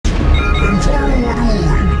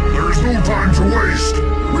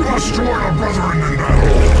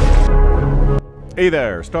Hey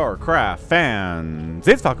there, StarCraft fans!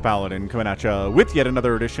 It's Falcon Paladin coming at ya with yet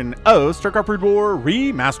another edition of StarCraft Brood War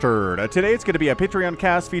Remastered. Today it's going to be a Patreon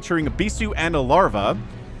cast featuring Bisu and a Larva.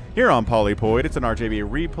 Here on Polypoid, it's an RJB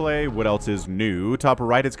replay. What else is new? Top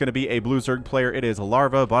right, it's going to be a Blue Zerg player. It is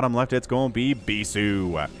Larva. Bottom left, it's going to be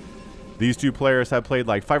Bisu. These two players have played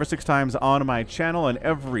like 5 or 6 times on my channel, and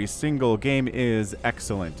every single game is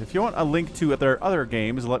excellent. If you want a link to their other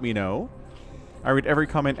games, let me know. I read every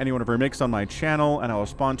comment anyone ever makes on my channel, and I'll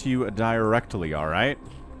respond to you directly, alright?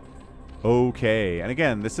 Okay, and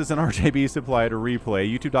again, this is an RJB supplied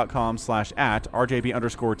replay,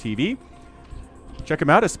 youtube.com/@RJB_TV. Check him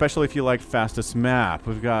out, especially if you like fastest map.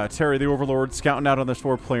 We've got Terry the Overlord scouting out on this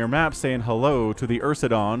 4-player map, saying hello to the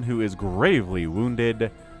Ursidon, who is gravely wounded.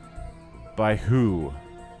 By who?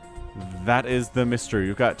 That is the mystery.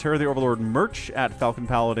 We've got Terry the Overlord merch at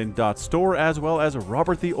falconpaladin.store, as well as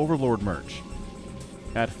Robert the Overlord merch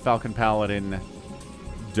at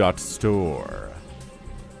falconpaladin.store.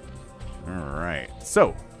 Alright,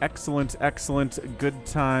 so excellent, good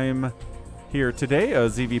time here today.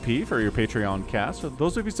 ZVP for your Patreon cast. So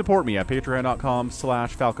those of you who support me at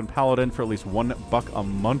patreon.com/falconpaladin for at least $1 a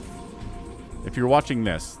month. If you're watching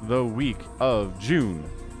this the week of June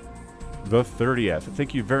the 30th,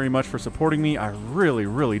 thank you very much for supporting me. I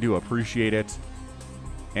really do appreciate it.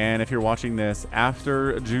 And if you're watching this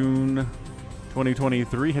after June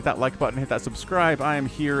 2023, hit that like button, hit that subscribe. I am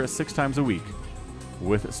here 6 times a week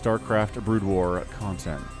with StarCraft Brood War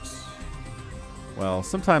content. Well,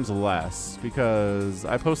 sometimes less, because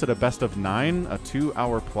I posted a best of 9, a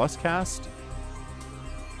 2-hour plus cast,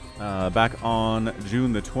 back on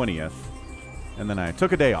June the 20th, and then I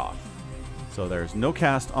took a day off. So there's no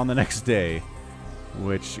cast on the next day,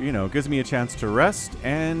 which, you know, gives me a chance to rest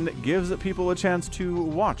and gives people a chance to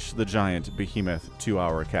watch the giant behemoth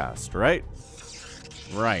 2-hour cast, right?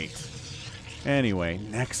 Right. Anyway,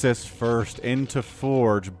 Nexus first, into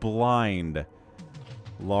Forge, blind.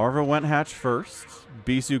 Larva went hatch first.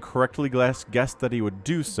 Bisu correctly guessed that he would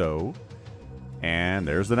do so. And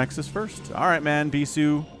there's the Nexus first. Alright, man,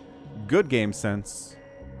 Bisu. Good game sense.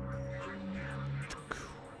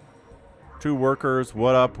 2 workers.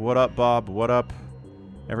 What up, Bob? What up?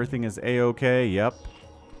 Everything is A-okay. Yep.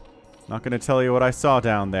 Not going to tell you what I saw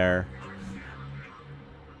down there.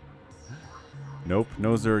 Nope,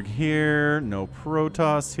 no Zerg here, no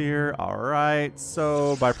Protoss here. Alright,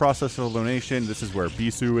 so by process of elimination, this is where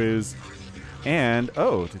Bisu is. And,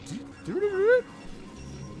 oh,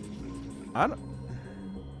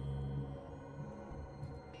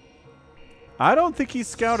 I don't think he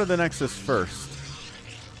scouted the Nexus first.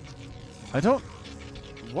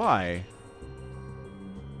 Why?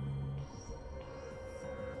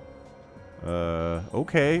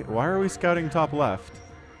 Okay, why are we scouting top left?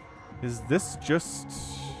 Is this just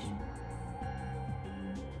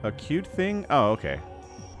a cute thing? Oh, okay.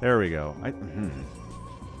 There we go.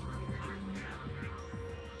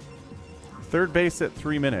 Third base at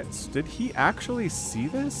 3 minutes. Did he actually see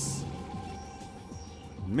this?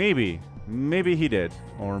 Maybe. Maybe he did.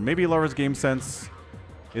 Or maybe Larva's game sense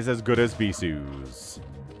is as good as Bisu's.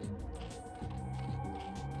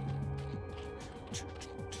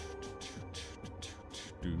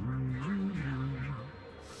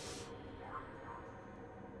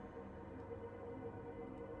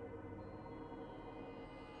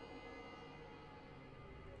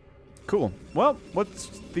 Cool. Well, what's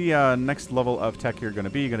the next level of tech here going to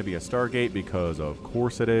be? Going to be a Stargate, because of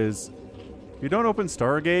course it is. If you don't open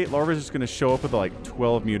Stargate, Larva's just going to show up with like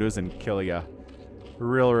 12 mutas and kill ya.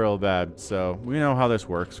 Real bad. So we know how this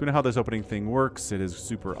works. We know how this opening thing works. It is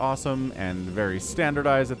super awesome and very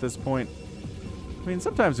standardized at this point. I mean,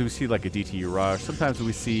 sometimes we see like a DT rush. Sometimes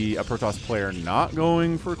we see a Protoss player not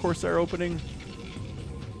going for a Corsair opening.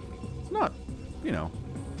 It's not, you know,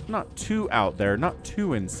 not too out there, not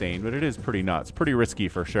too insane, but it is pretty nuts. Pretty risky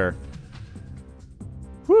for sure.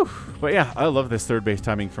 Whew. But yeah, I love this third base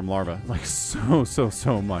timing from Larva. Like so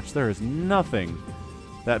much. There is nothing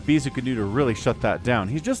that Bisu can do to really shut that down.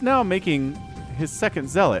 He's just now making his second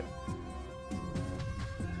Zealot.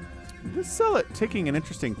 This Zealot taking an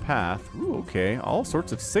interesting path. Ooh, okay. All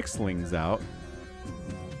sorts of sixlings out.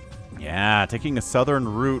 Yeah, taking a southern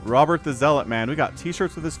route. Robert the Zealot, man. We got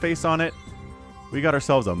t-shirts with his face on it. We got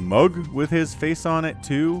ourselves a mug with his face on it,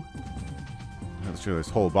 too. Let's show his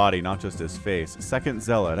whole body, not just his face. Second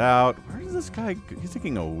Zealot out. Where is this guy? He's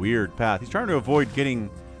taking a weird path. He's trying to avoid getting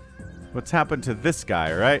what's happened to this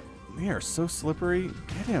guy, right? They are so slippery.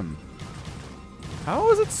 Get him.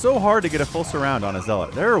 How is it so hard to get a full surround on a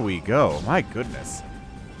Zealot? There we go. My goodness.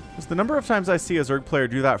 Just the number of times I see a Zerg player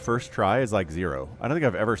do that first try is like 0. I don't think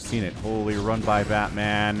I've ever seen it. Holy, run by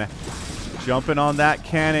Batman. Jumping on that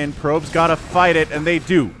cannon. Probe's got to fight it, and they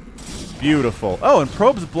do. Beautiful. Oh, and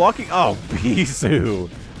Probe's blocking. Oh, Bisu.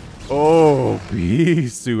 Oh,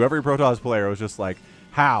 Bisu. Every Protoss player was just like,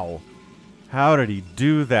 how? How did he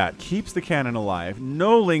do that? Keeps the cannon alive.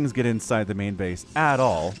 No lings get inside the main base at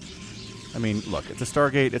all. I mean, look, it's a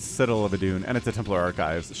Stargate, it's a Citadel of Adun, and it's a Templar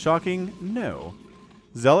Archives. Shocking? No.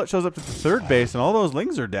 Zealot shows up to the third base, and all those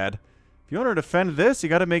lings are dead. If you want to defend this, you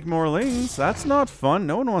got to make more lings. That's not fun.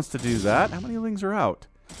 No one wants to do that. How many lings are out?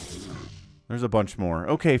 There's a bunch more.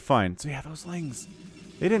 Okay, fine. So yeah, those lings.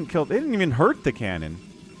 They didn't even hurt the cannon.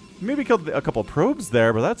 Maybe killed a couple probes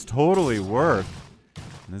there, but that's totally worth.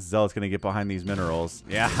 And this Zealot's going to get behind these minerals.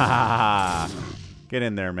 Yeah. Get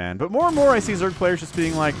in there, man. But more and more I see Zerg players just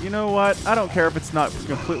being like, you know what? I don't care if it's not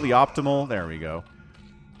completely optimal. There we go.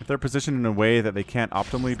 If they're positioned in a way that they can't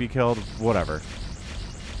optimally be killed, whatever.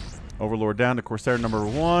 Overlord down to Corsair number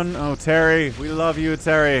 1. Oh, Terry. We love you,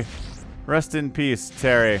 Terry. Rest in peace,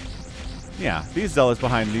 Terry. Yeah, these Zealots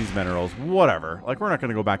behind these minerals, whatever. Like, we're not going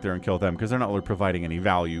to go back there and kill them because they're not really providing any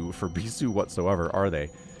value for Bisu whatsoever, are they?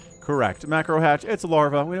 Correct. Macro Hatch, it's a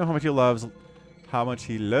Larva. We know how much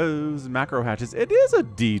he loves macro hatches. It is a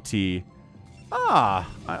DT. Ah,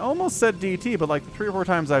 I almost said DT, but like the 3 or 4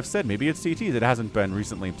 times I've said maybe it's DTs. It hasn't been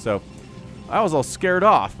recently, so I was all scared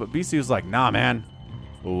off. But BC was like, nah, man.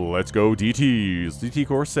 Let's go DTs. DT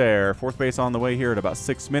Corsair. 4th base on the way here at about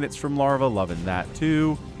 6 minutes from Larva. Loving that,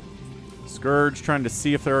 too. Scourge trying to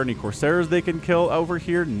see if there are any Corsairs they can kill over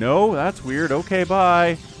here. No, that's weird. Okay,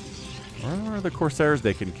 bye. Where are the Corsairs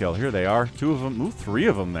they can kill? Here they are. 2 of them. Ooh, 3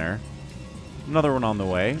 of them there. Another one on the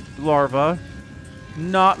way. Larva.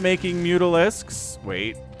 Not making Mutalisks.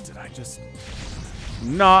 Wait, did I just...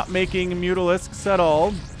 Not making Mutalisks at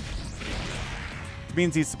all. Which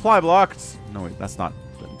means he's supply blocked. No, wait, that's not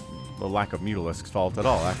the lack of Mutalisks' fault at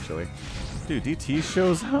all, actually. Dude, DT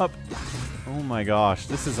shows up. Oh my gosh,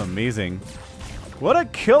 this is amazing. What a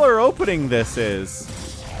killer opening this is.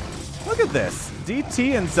 Look at this.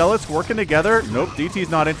 DT and Zealots working together. Nope, DT's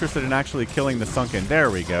not interested in actually killing the Sunken. There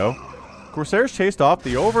we go. Corsairs chased off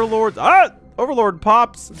the Overlords. Ah! Overlord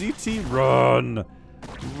pops. DT, run.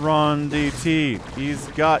 Run, DT. He's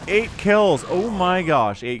got 8 kills. Oh my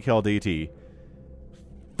gosh, 8 kill DT.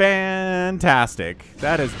 Fantastic.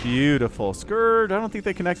 That is beautiful. Scourge, I don't think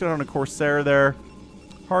they connected on a Corsair there.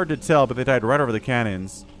 Hard to tell, but they died right over the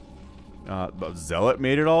cannons. But Zealot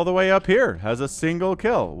made it all the way up here. Has a single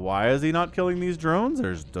kill. Why is he not killing these drones?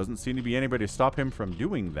 There doesn't seem to be anybody to stop him from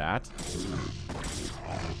doing that.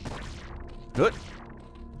 Good.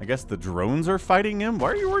 I guess the drones are fighting him. Why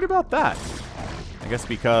are you worried about that? I guess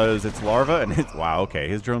because it's Larva and it's... Wow, okay.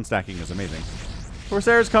 His drone stacking is amazing.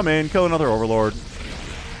 Corsairs come in, kill another Overlord.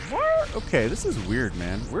 What? Okay, this is weird,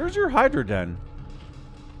 man. Where's your Hydra Den?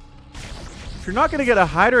 If you're not going to get a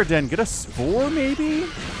Hydra Den, get a Spore, maybe?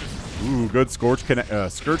 Ooh, good Scourge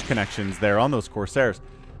connections there on those Corsairs.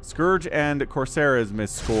 Scourge and Corsair is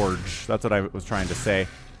Miss Scourge. That's what I was trying to say.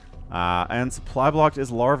 And supply blocked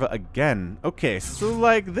is Larva again. Okay, so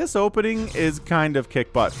like this opening is kind of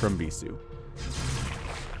kick butt from Bisu.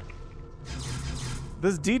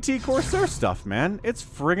 This DT Corsair stuff, man, it's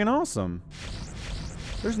friggin' awesome.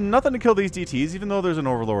 There's nothing to kill these DTs, even though there's an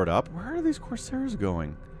Overlord up. Where are these Corsairs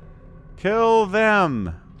going? Kill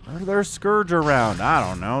them. Are there Scourge around? I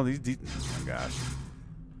don't know. Oh my gosh.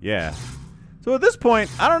 Yeah. So at this point,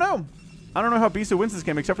 I don't know. I don't know how Bisu wins this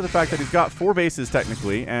game, except for the fact that he's got 4 bases,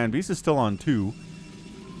 technically, and Bisu's still on 2.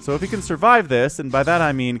 So if he can survive this, and by that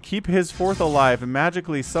I mean keep his 4th alive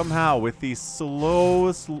magically somehow with the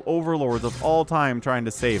slowest Overlords of all time trying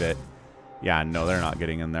to save it. Yeah, no, they're not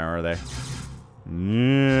getting in there, are they?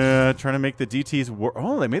 Yeah, trying to make the DTs...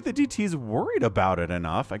 Oh, they made the DTs worried about it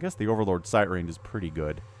enough. I guess the Overlord sight range is pretty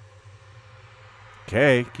good.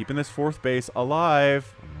 Okay, keeping this 4th base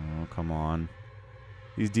alive. Oh, come on.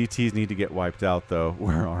 These DTs need to get wiped out, though.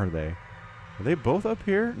 Where are they? Are they both up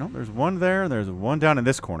here? No, there's one there, and there's one down in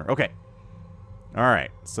this corner. Okay. All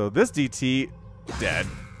right, so this DT, dead.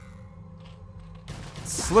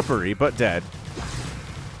 Slippery, but dead.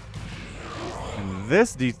 And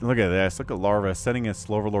this DT, look at this. Look at Larva sending a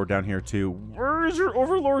Overlord down here, too. Where is your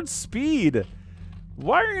Overlord speed?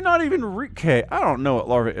 Why are you not even... Okay, I don't know what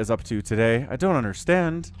Larva is up to today. I don't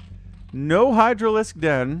understand. No Hydralisk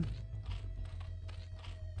Den.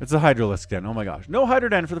 It's a Hydralisk Den. Oh my gosh. No Hydra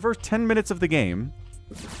Den for the first 10 minutes of the game.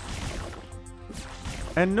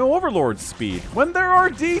 And no Overlord speed when there are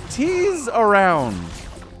DTs around.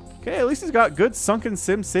 Okay, at least he's got good Sunken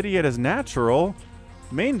Sim City at his natural.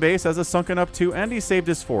 Main base has a Sunken up 2, and he saved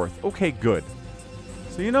his 4th. Okay, good.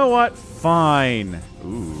 So you know what? Fine.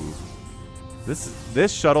 Ooh.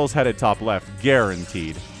 This shuttle's headed top left.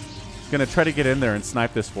 Guaranteed. Gonna try to get in there and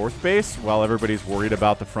snipe this 4th base while everybody's worried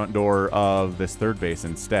about the front door of this 3rd base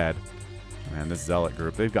instead. Man, this Zealot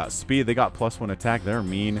group, they've got speed, they got +1 attack, they're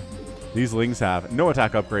mean. These Lings have no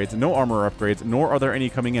attack upgrades, no armor upgrades, nor are there any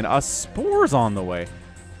coming in. A Spore's on the way.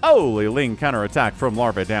 Holy Ling counterattack from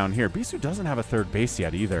Larva down here. Bisu doesn't have a 3rd base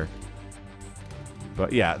yet either.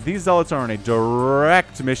 But yeah, these Zealots are on a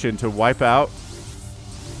direct mission to wipe out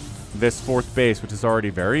this 4th base, which is already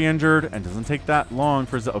very injured and doesn't take that long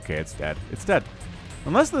for okay, it's dead. It's dead.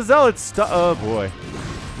 Unless the Zealots oh boy.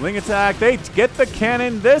 Ling attack. They get the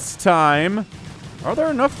cannon this time. Are there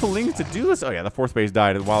enough to Ling to do this? Oh yeah, the 4th base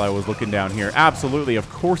died while I was looking down here. Absolutely, of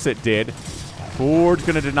course it did. Ford's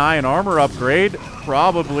gonna deny an armor upgrade.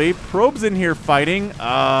 Probably. Probe's in here fighting.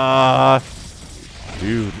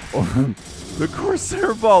 Dude. The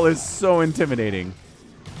Corsair ball is so intimidating.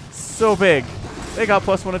 So big. They got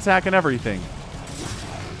 +1 attack and everything.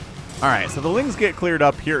 Alright, so the Lings get cleared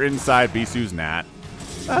up here inside Bisu's Nat.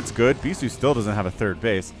 That's good. Bisu still doesn't have a 3rd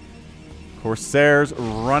base. Corsairs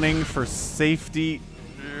running for safety.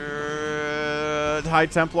 High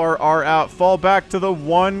Templar are out. Fall back to the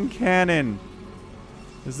 1 cannon.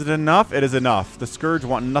 Is it enough? It is enough. The Scourge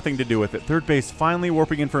want nothing to do with it. 3rd base finally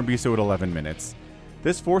warping in from Bisu at 11 minutes.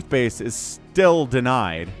 This 4th base is still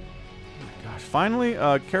denied. Oh my gosh. Finally,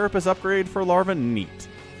 a Carapace upgrade for Larva. Neat.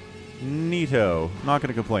 Neato. Not going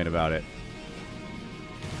to complain about it.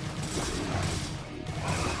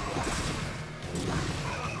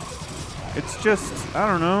 It's just, I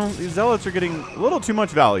don't know, these Zealots are getting a little too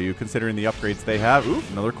much value considering the upgrades they have. Ooh,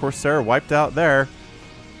 another Corsair wiped out there.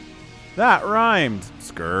 That rhymed.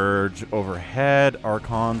 Scourge overhead.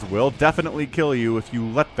 Archons will definitely kill you if you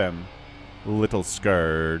let them. Little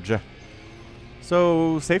Scourge.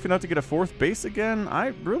 So, safe enough to get a 4th base again?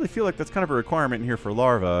 I really feel like that's kind of a requirement here for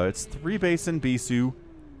Larva. It's 3 base in Bisu.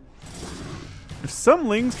 If some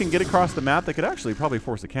Lings can get across the map, they could actually probably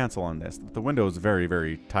force a cancel on this. The window is very,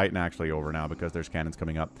 very tight and actually over now because there's cannons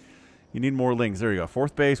coming up. You need more Lings. There you go.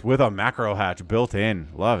 4th base with a macro hatch built in.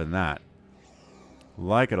 Loving that.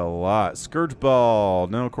 Like it a lot. Scourge ball.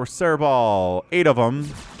 No, Corsair ball. 8 of them.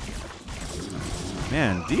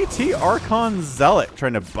 Man, DT Archon Zealot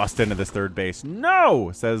trying to bust into this 3rd base.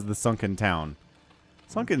 No, says the Sunken Town.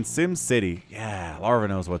 Sunken Sim City. Yeah, Larva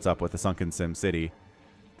knows what's up with the Sunken Sim City.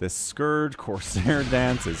 This Scourge Corsair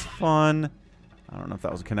dance is fun. I don't know if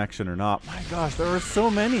that was a connection or not. My gosh, there are so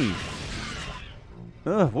many.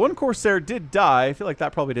 Ugh, 1 Corsair did die. I feel like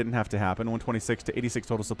that probably didn't have to happen. 126 to 86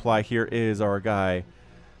 total supply. Here is our guy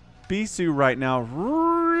Bisu right now.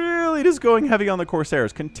 Really just going heavy on the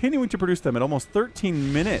Corsairs. Continuing to produce them at almost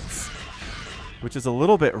 13 minutes. Which is a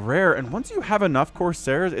little bit rare. And once you have enough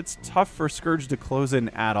Corsairs, it's tough for Scourge to close in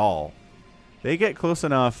at all. They get close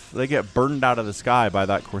enough, they get burned out of the sky by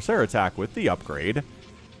that Corsair attack with the upgrade.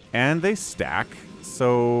 And they stack.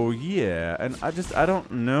 So, yeah. And I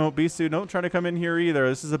don't know. Bisu, don't try to come in here either.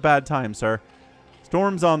 This is a bad time, sir.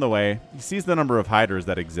 Storm's on the way. He sees the number of Hydras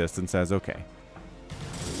that exist and says, okay.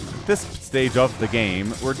 At this stage of the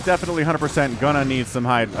game, we're definitely 100% gonna need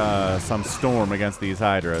some Storm against these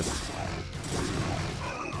Hydras.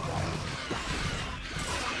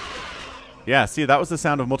 Yeah, see, that was the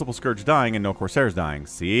sound of multiple Scourge dying and no Corsairs dying.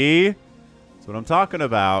 See? That's what I'm talking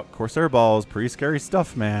about. Corsair balls, pretty scary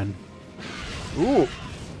stuff, man. Ooh.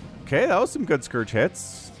 Okay, that was some good Scourge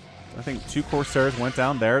hits. I think 2 Corsairs went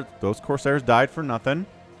down there. Those Corsairs died for nothing.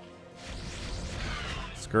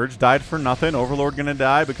 Scourge died for nothing. Overlord gonna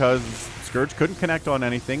die because Scourge couldn't connect on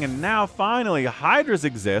anything. And now, finally, Hydras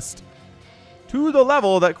exist to the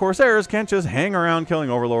level that Corsairs can't just hang around killing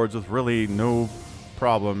Overlords with really no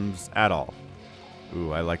problems at all.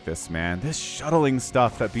 Ooh, I like this, man. This shuttling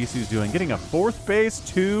stuff that Bisu's doing. Getting a 4th base,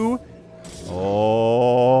 too. Oh.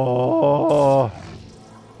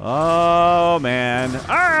 Oh, man.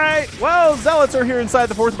 All right. Well, Zealots are here inside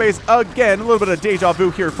the 4th base again. A little bit of deja vu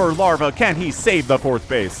here for Larva. Can he save the 4th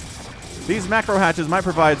base? These macro hatches might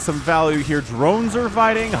provide some value here. Drones are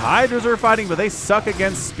fighting. Hydras are fighting, but they suck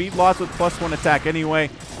against speed lots with +1 attack anyway.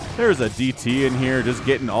 There's a DT in here just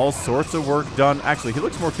getting all sorts of work done. Actually, he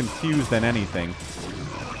looks more confused than anything.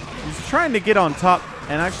 He's trying to get on top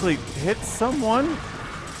and actually hit someone.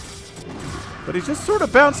 But he's just sort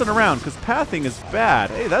of bouncing around because pathing is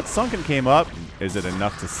bad. Hey, that Sunken came up. Is it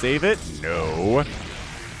enough to save it? No.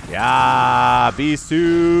 Yeah,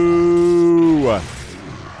 Bisu.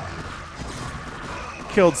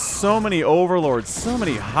 Killed so many Overlords. So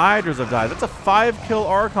many Hydras have died. That's a 5-kill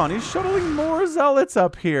Archon. He's shuttling more Zealots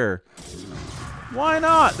up here. Why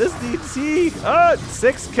not? This DT.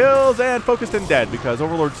 6 kills and focused and dead because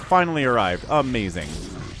Overlords finally arrived. Amazing.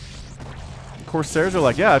 Corsairs are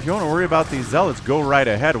like, yeah, if you want to worry about these zealots, go right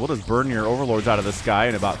ahead. We'll just burn your overlords out of the sky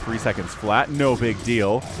in about 3 seconds flat. No big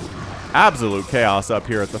deal. Absolute chaos up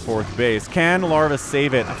here at the 4th base. Can Larva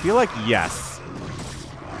save it? I feel like yes.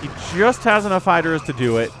 He just has enough hydras to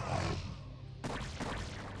do it.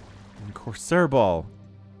 And Corsair Ball.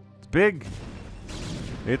 It's big.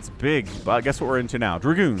 It's big. But guess what we're into now?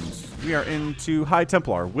 Dragoons. We are into High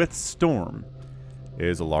Templar with Storm.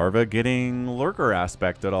 Is Larva getting lurker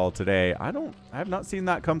aspect at all today? I have not seen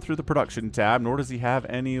that come through the production tab, nor does he have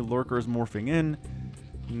any lurkers morphing in,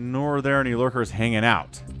 nor are there any lurkers hanging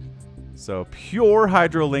out. So pure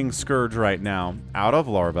Hydroling Scourge right now, out of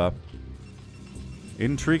Larva.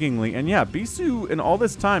 Intriguingly, and yeah, Bisu, in all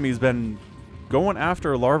this time, he's been going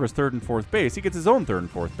after Larva's 3rd and 4th base. He gets his own 3rd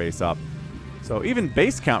and 4th base up. So even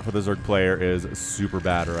base count for the Zerg player is super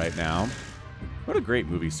bad right now. What a great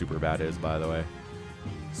movie Superbad is, by the way.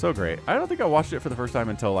 So great. I don't think I watched it for the first time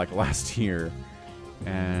until like last year.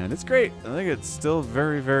 And it's great. I think it's still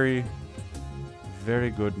very, very,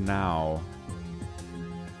 very good now.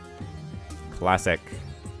 Classic.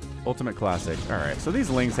 Ultimate classic. Alright, so these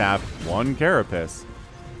Lings have 1 Carapace.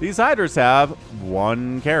 These Hydras have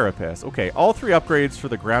 1 Carapace. Okay, all 3 upgrades for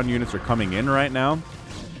the ground units are coming in right now.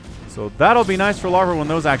 So that'll be nice for Larva when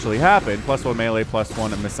those actually happen. +1 melee,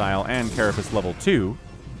 +1 missile, and Carapace level 2.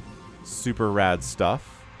 Super rad stuff.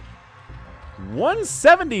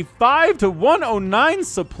 175 to 109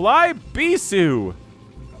 supply Bisu.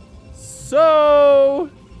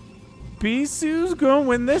 So Bisu's gonna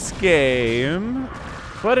win this game.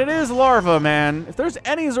 But it is Larva, man. If there's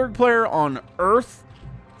any Zerg player on Earth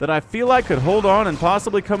that I feel like could hold on and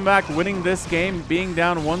possibly come back winning this game, being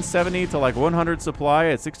down 170 to like 100 supply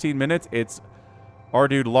at 16 minutes, it's our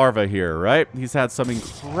dude Larva here, right? He's had some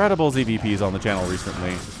incredible ZVPs on the channel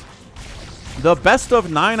recently. The best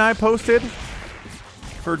of 9 I posted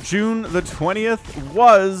for June the 20th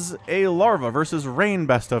was a Larva versus Rain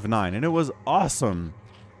best of 9, and it was awesome.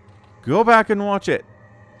 Go back and watch it.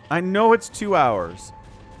 I know it's 2 hours.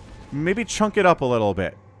 Maybe chunk it up a little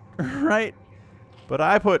bit, right? But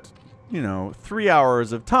I put, you know, 3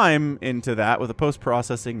 hours of time into that with the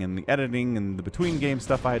post-processing and the editing and the between-game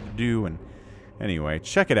stuff I had to do. And anyway,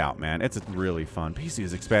 check it out, man. It's really fun. PC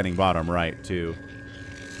is expanding bottom right, too.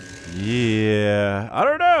 Yeah, I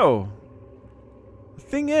don't know. The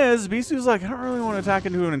thing is, Bisu's like, I don't really want to attack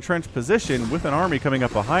into an entrenched position with an army coming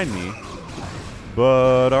up behind me.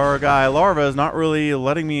 But our guy Larva is not really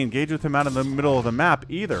letting me engage with him out in the middle of the map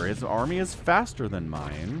either. His army is faster than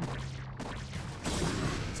mine.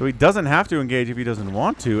 So he doesn't have to engage if he doesn't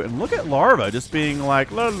want to. And look at Larva just being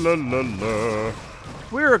like, la la la la.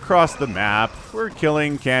 We're across the map. We're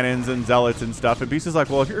killing cannons and zealots and stuff. And Bisu's like,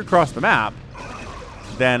 well, if you're across the map,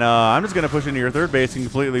 then I'm just going to push into your 3rd base and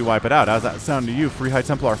completely wipe it out. How's that sound to you? Free High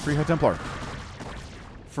Templar. Free High Templar.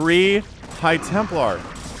 Free High Templar.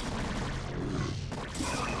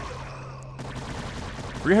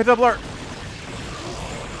 Free High Templar.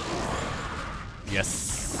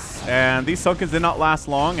 Yes. And these Sunkens did not last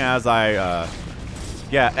long as I,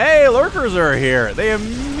 yeah. Hey, Lurkers are here. They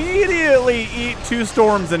immediately eat 2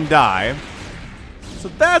 storms and die. So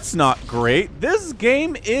that's not great. This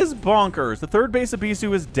game is bonkers. The 3rd base of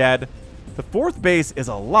Bisu is dead. The 4th base is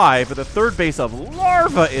alive, but the 3rd base of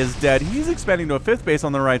Larva is dead. He's expanding to a 5th base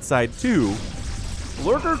on the right side, too.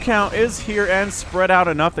 Lurker count is here and spread out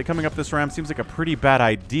enough that coming up this ramp seems like a pretty bad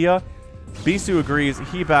idea. Bisu agrees.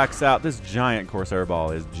 He backs out. This giant Corsair Ball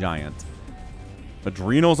is giant.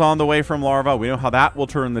 Adrenal's on the way from Larva. We know how that will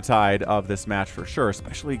turn the tide of this match for sure,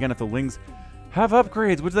 especially again if the Lings have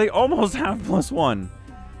upgrades, which they almost have +1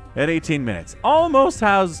 at 18 minutes. Almost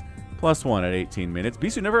has +1 at 18 minutes.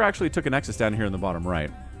 Bisu never actually took a Nexus down here in the bottom right.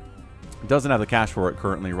 Doesn't have the cash for it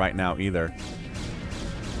currently right now either.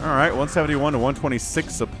 All right, 171 to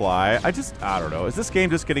 126 supply. I don't know. Is this game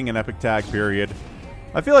just getting an epic tag, period?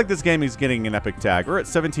 I feel like this game is getting an epic tag. We're at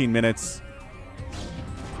 17 minutes.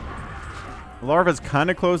 Larva's kind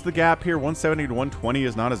of closed the gap here. 170 to 120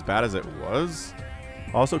 is not as bad as it was.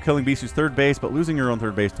 Also killing Bisu's 3rd base, but losing your own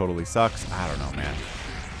 3rd base totally sucks. I don't know, man.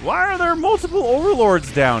 Why are there multiple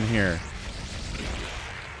overlords down here?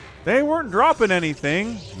 They weren't dropping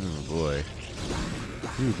anything. Oh, boy.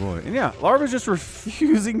 Oh, boy. And yeah, Larva's just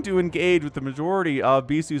refusing to engage with the majority of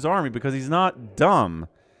Bisu's army because he's not dumb.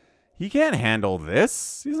 He can't handle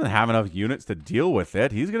this. He doesn't have enough units to deal with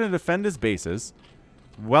it. He's going to defend his bases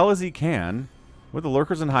as well as he can with the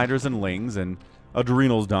Lurkers and Hydras and Lings, and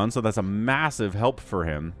Adrenal's done, so that's a massive help for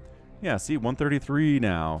him. Yeah, see, 133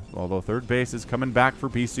 now. Although 3rd base is coming back for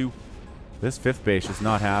Bisu. This 5th base is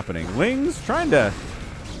not happening. Lings trying to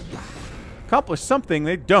accomplish something.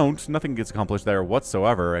 They don't. Nothing gets accomplished there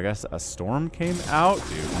whatsoever. I guess a storm came out.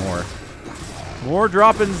 Dude, more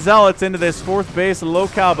dropping zealots into this 4th base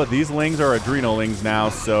locale, but these lings are adrenal lings now,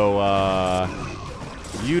 so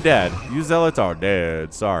you dead. You zealots are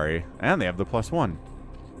dead. Sorry. And they have the +1.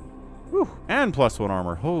 Whew. And +1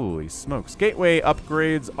 armor. Holy smokes. Gateway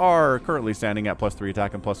upgrades are currently standing at +3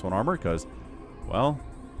 attack and +1 armor because, well,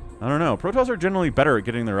 I don't know. Protoss are generally better at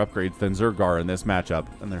getting their upgrades than Zerg are in this matchup,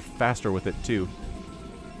 and they're faster with it too.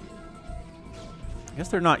 I guess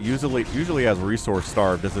they're not usually as resource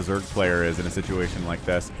starved as a Zerg player is in a situation like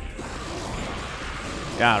this.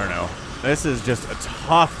 Yeah, I don't know. This is just a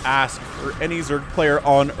tough ask for any Zerg player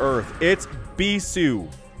on Earth. It's Bisu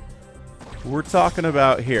we're talking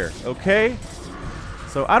about here, okay?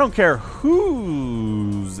 So I don't care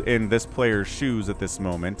who's in this player's shoes at this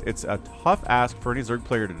moment. It's a tough ask for any Zerg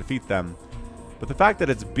player to defeat them. But the fact that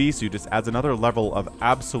it's Bisu just adds another level of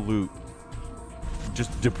absolute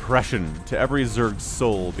just depression to every Zerg's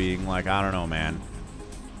soul, being like, I don't know, man.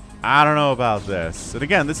 I don't know about this. And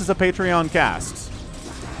again, this is a Patreon cast.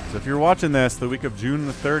 So if you're watching this the week of June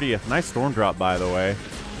the 30th, nice storm drop, by the way.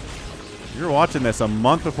 You're watching this a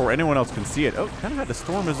month before anyone else can see it. Oh, kind of had to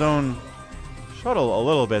storm his own shuttle a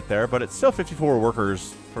little bit there, but it's still 54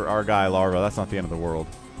 workers for our guy Larva. That's not the end of the world.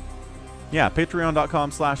 Yeah,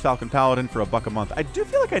 patreon.com/Falcon Paladin for $1 a month. I do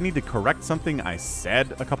feel like I need to correct something I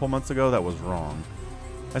said a couple months ago that was wrong.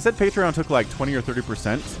 I said Patreon took like 20 or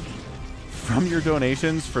 30% from your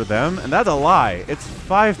donations for them, and that's a lie. It's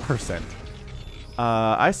 5%.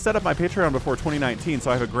 I set up my Patreon before 2019,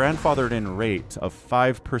 so I have a grandfathered in rate of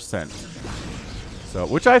 5%. So,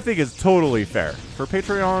 which I think is totally fair. For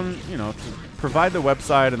Patreon, you know, to provide the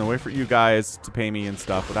website and the way for you guys to pay me and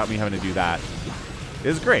stuff without me having to do that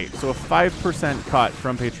is great. So a 5% cut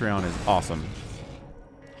from Patreon is awesome.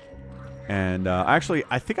 And actually,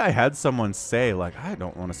 I think I had someone say, like, I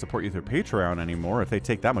don't want to support you through Patreon anymore if they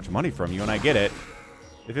take that much money from you, and I get it.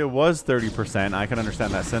 If it was 30%, I can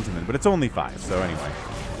understand that sentiment, but it's only 5, so anyway.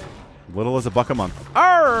 Little as $1 a month.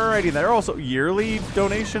 Alrighty, there are also yearly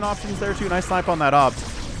donation options there too. Nice snipe on that op.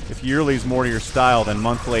 If yearly is more to your style than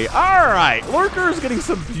monthly. Alright, Lurker's getting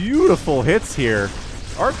some beautiful hits here.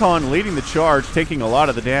 Archon leading the charge, taking a lot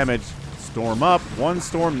of the damage. Storm up, 1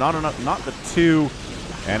 storm, not enough, not the 2.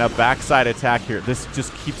 And a backside attack here. This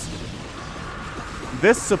just keeps...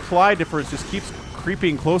 This supply difference just keeps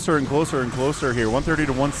creeping closer and closer and closer here. 130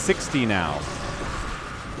 to 160 now.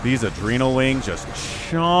 These Adrenaling just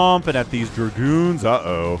chomping at these Dragoons.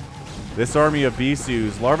 Uh-oh. This army of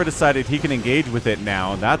Bisu's. Larva decided he can engage with it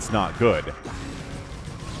now, and that's not good.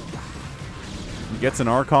 He gets an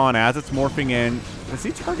Archon as it's morphing in. Is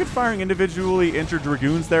he target firing individually injured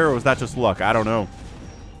Dragoons there, or was that just luck? I don't know.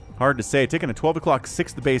 Hard to say. Taking a 12 o'clock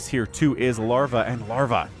 6th base here, too, is Larva. And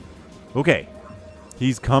Larva. Okay.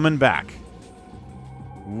 He's coming back.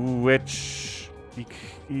 Which...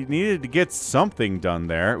 He needed to get something done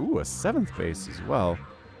there. Ooh, a 7th base as well.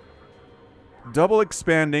 Double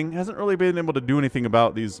expanding. Hasn't really been able to do anything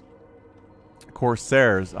about these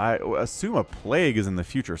Corsairs. I assume a plague is in the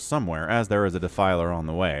future somewhere, as there is a Defiler on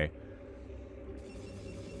the way.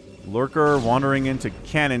 Lurker wandering into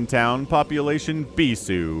Cannon Town. Population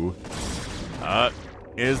Bisu.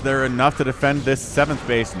 Is there enough to defend this 7th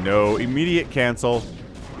base? No. Immediate cancel.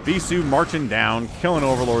 Bisu marching down, killing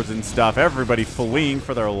overlords and stuff. Everybody fleeing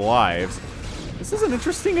for their lives. This is an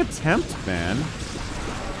interesting attempt, man.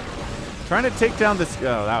 Trying to take down this...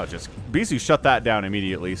 Oh, that was just... Bisu shut that down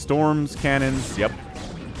immediately. Storms, cannons, yep.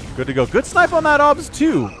 Good to go. Good snipe on that obs,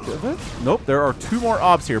 too. Nope, there are 2 more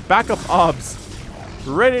obs here. Backup obs.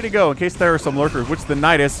 Ready to go in case there are some lurkers, which the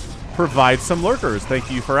Nidus provides some lurkers. Thank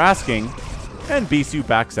you for asking. And Bisu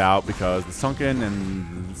backs out because the Sunken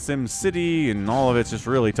and Sim City and all of it's just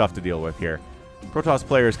really tough to deal with here. Protoss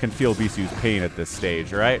players can feel Bisu's pain at this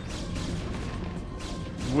stage, right?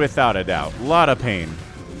 Without a doubt. A lot of pain.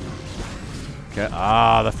 Okay.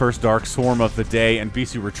 The first Dark Swarm of the day, and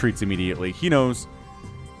Bisu retreats immediately. He knows.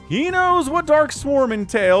 He knows what Dark Swarm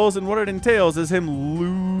entails, and what it entails is him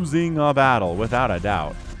losing a battle, without a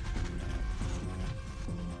doubt.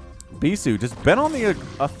 Bisu just been on the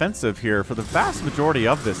offensive here for the vast majority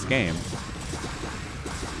of this game.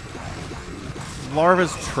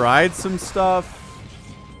 Larva's tried some stuff.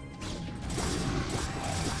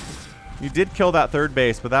 He did kill that 3rd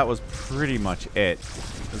base, but that was pretty much it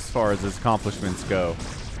as far as his accomplishments go.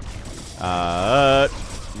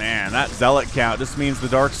 Man, that Zealot count just means the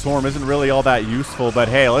Dark Swarm isn't really all that useful, but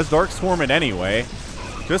hey, let's Dark Swarm it anyway.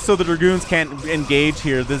 Just so the Dragoons can't engage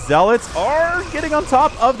here. The Zealots are getting on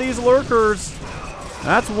top of these Lurkers.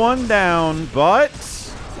 That's 1 down, but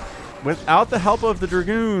without the help of the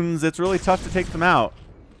Dragoons, it's really tough to take them out.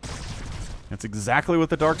 That's exactly what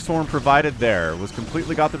the Darkstorm provided there. Was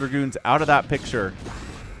completely got the Dragoons out of that picture.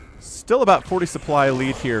 Still about 40 supply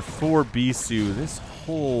lead here for Bisu. This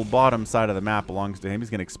whole bottom side of the map belongs to him. He's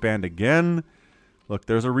going to expand again. Look,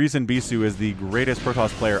 there's a reason Bisu is the greatest Protoss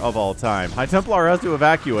player of all time. High Templar has to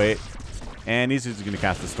evacuate. And he's just going to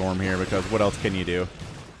cast a Storm here because what else can you do?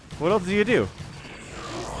 What else do you do?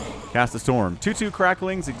 Cast a Storm. 2/2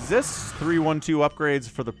 Cracklings exists. 3/1/2 upgrades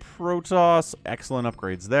for the Protoss. Excellent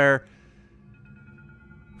upgrades there.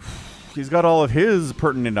 He's got all of his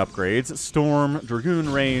pertinent upgrades. Storm,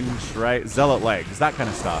 Dragoon range, right? Zealot legs, that kind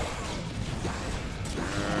of stuff.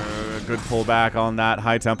 Good pullback on that.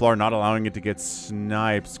 High Templar not allowing it to get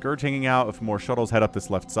sniped. Scourge hanging out. If more shuttles head up this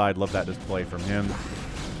left side. Love that display from him.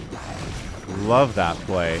 Love that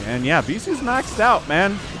play. And yeah, Bisu's maxed out,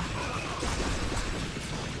 man.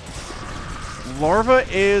 Larva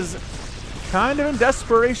is kind of in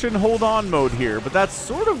desperation hold-on mode here, but that's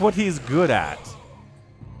sort of what he's good at.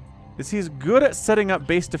 He's good at setting up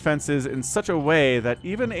base defenses in such a way that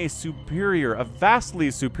even a vastly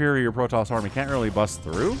superior Protoss army can't really bust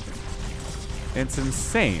through. It's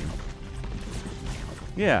insane.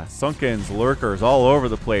 Yeah, Sunkens, Lurkers all over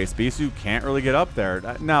the place. Bisu can't really get up there.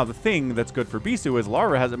 Now, the thing that's good for Bisu is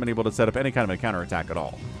Larva hasn't been able to set up any kind of a counterattack at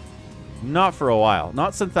all. Not for a while.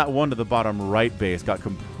 Not since that one to the bottom right base got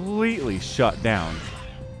completely shut down.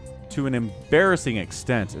 To an embarrassing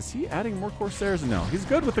extent. Is he adding more Corsairs? No. He's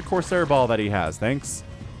good with the Corsair ball that he has. Thanks.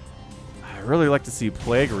 I really like to see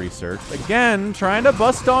Plague Research. Again, trying to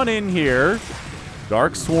bust on in here.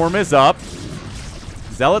 Dark Swarm is up.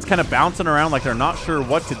 Zealots kind of bouncing around like they're not sure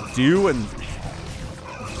what to do. And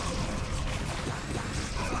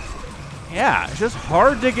yeah, it's just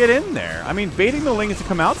hard to get in there. I mean, baiting the Lings to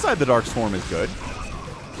come outside the Dark Swarm is good.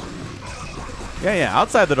 Yeah,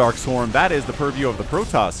 outside the Dark Swarm, that is the purview of the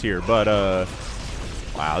Protoss here. But,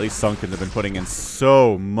 wow, these Sunkens have been putting in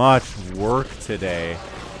so much work today.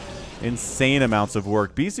 Insane amounts of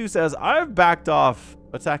work. Bisu says, I've backed off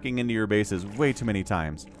attacking into your bases way too many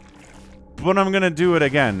times. But I'm going to do it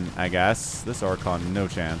again, I guess. This Archon, no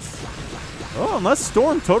chance. Oh, unless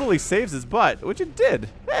Storm totally saves his butt, which it did.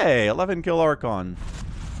 Hey, 11 kill Archon.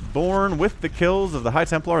 Born with the kills of the High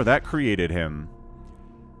Templar that created him.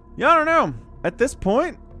 Yeah, I don't know. At this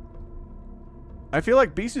point, I feel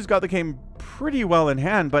like Bisu's got the game pretty well in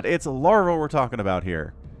hand, but it's Larva we're talking about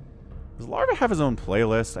here. Does Larva have his own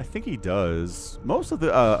playlist? I think he does. Most of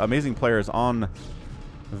the amazing players on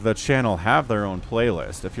the channel have their own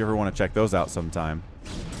playlist, if you ever want to check those out sometime.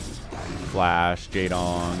 Flash,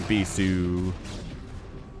 Jadong, Bisu,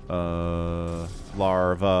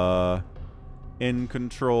 Larva, In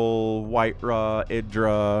Control, Whiterah,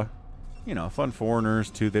 Idra. You know, Fun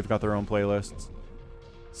Foreigners, too. They've got their own playlists.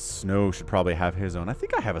 Snow should probably have his own. I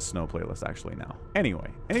think I have a Snow playlist, actually, now. Anyway,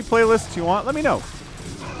 any playlists you want, let me know.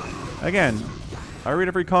 Again, I read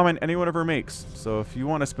every comment anyone ever makes. So if you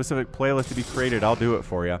want a specific playlist to be created, I'll do it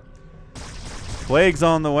for you. Plague's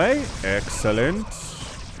on the way. Excellent.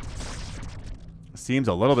 Seems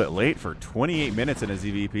a little bit late for 28 minutes in a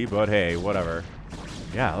ZVP, but hey, whatever.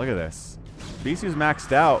 Yeah, look at this. Bisu's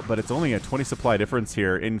maxed out, but it's only a 20 supply difference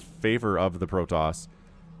here in favor of the Protoss.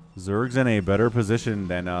 Zerg's in a better position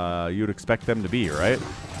than you'd expect them to be, right?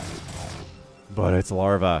 But it's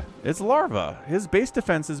Larva. It's Larva. His base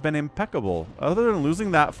defense has been impeccable, other than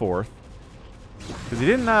losing that fourth. Because he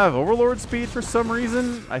didn't have Overlord speed for some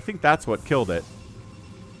reason. I think that's what killed it.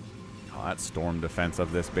 Oh, that Storm defense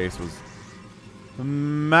of this base was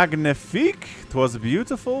magnifique. 'Twas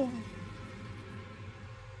beautiful.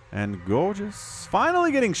 And gorgeous.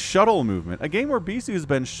 Finally getting shuttle movement. A game where Bisu's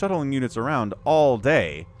been shuttling units around all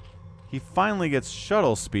day. He finally gets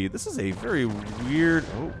shuttle speed. This is a very weird...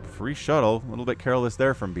 Oh, free shuttle. A little bit careless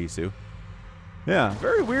there from Bisu. Yeah,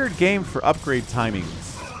 very weird game for upgrade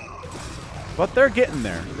timings. But they're getting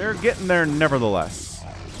there. They're getting there nevertheless.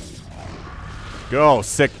 Go,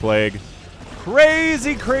 sick Plague.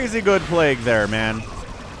 Crazy, crazy good Plague there, man.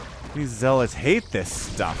 These Zealots hate this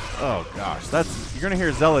stuff. Oh, gosh. You're going to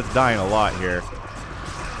hear Zealots dying a lot here.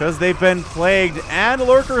 Because they've been plagued, and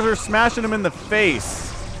Lurkers are smashing them in the face.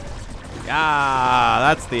 Ah,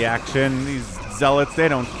 that's the action. These Zealots, they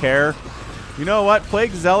don't care. You know what?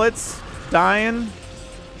 Plague Zealots dying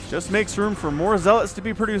just makes room for more Zealots to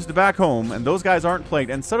be produced back home, and those guys aren't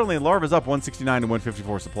plagued. And suddenly, Larva's up 169 to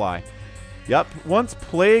 154 supply. Yep, once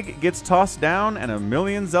Plague gets tossed down and 1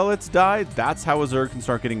 million Zealots die, that's how a Zerg can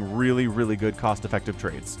start getting really, really good cost-effective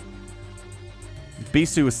trades.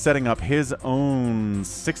 Bisu is setting up his own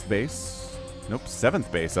 6th base. Nope,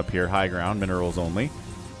 7th base up here, high ground, minerals only.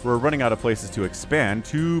 We're running out of places to expand.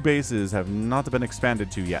 2 bases have not been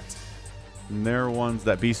expanded to yet. And they're ones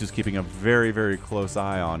that Bisu's keeping a very, very close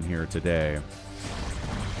eye on here today.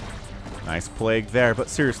 Nice plague there, but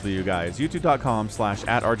seriously, you guys,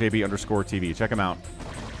 youtube.com/@RJB_TV. Check them out.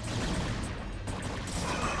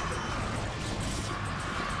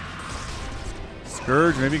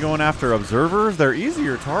 Scourge maybe going after observers. They're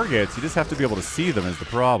easier targets. You just have to be able to see them is the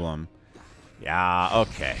problem. Yeah,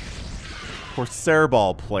 okay. Corsair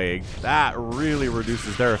Ball Plague. That really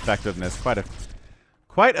reduces their effectiveness quite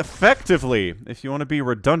effectively. If you want to be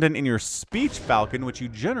redundant in your speech, Falcon, which you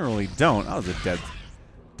generally don't. That was a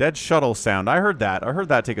dead shuttle sound. I heard that. I heard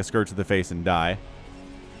that take a Scourge to the face and die.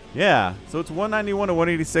 Yeah, so it's 191 to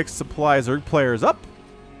 186 supply. Zerg players up.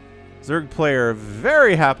 Zerg player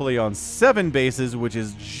very happily on 7 bases, which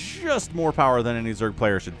is just more power than any Zerg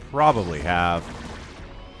player should probably have.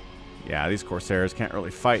 Yeah, these Corsairs can't really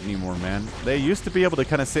fight anymore, man. They used to be able to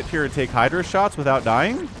kind of sit here and take Hydra shots without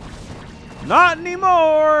dying. Not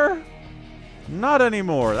anymore! Not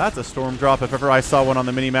anymore. That's a storm drop if ever I saw one on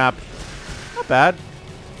the mini-map. Not bad.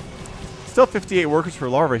 Still 58 workers for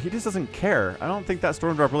Larva. He just doesn't care. I don't think that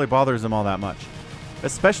storm drop really bothers him all that much.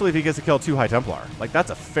 Especially if he gets to kill 2 High Templar. Like, that's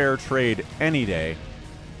a fair trade any day.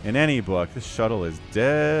 In any book. This shuttle is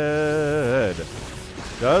dead.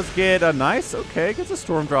 Does get a nice, okay, gets a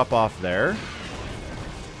storm drop off there.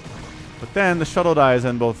 But then the shuttle dies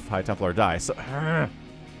and both High Templar die. So,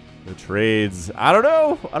 the trades. I don't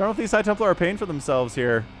know. I don't know if these High Templar are paying for themselves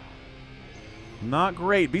here. Not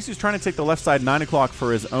great. Bisu's trying to take the left side 9 o'clock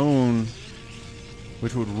for his own,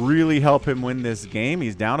 which would really help him win this game.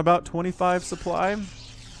 He's down about 25 supply.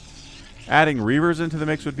 Adding Reavers into the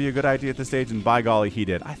mix would be a good idea at this stage, and by golly, he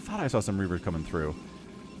did. I thought I saw some Reavers coming through.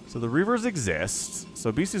 So the Reavers exist.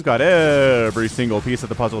 So Bisu's got every single piece of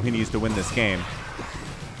the puzzle he needs to win this game.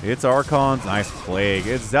 It's Archons. Nice plague.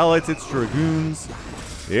 It's Zealots. It's Dragoons.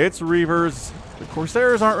 It's Reavers. The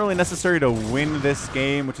Corsairs aren't really necessary to win this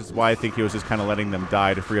game, which is why I think he was just kind of letting them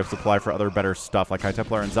die to free up supply for other better stuff like High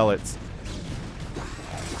Templar and Zealots.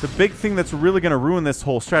 The big thing that's really going to ruin this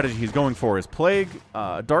whole strategy he's going for is Plague.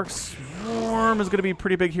 Dark Swarm is going to be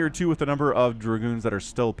pretty big here too with the number of Dragoons that are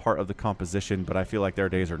still part of the composition, but I feel like their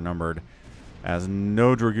days are numbered as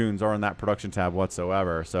no Dragoons are in that production tab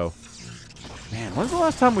whatsoever. So, man, when's the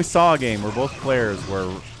last time we saw a game where both players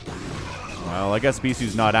were... Well, I guess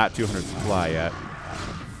Bisu's not at 200 supply yet.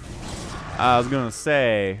 I was going to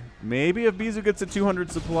say, maybe if Bisu gets a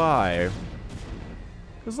 200 supply...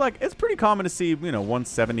 Because, like, it's pretty common to see, you know,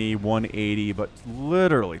 170, 180, but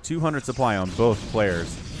literally 200 supply on both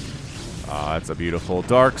players. That's a beautiful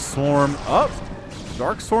Dark Swarm. Oh,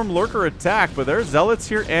 Dark Swarm Lurker attack, but there's Zealots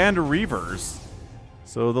here and Reavers.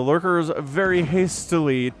 So the Lurkers very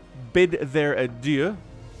hastily bid their adieu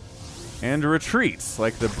and retreat,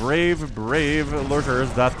 like the brave, brave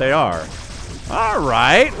Lurkers that they are. All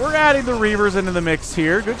right, we're adding the Reavers into the mix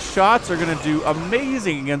here. Good shots are going to do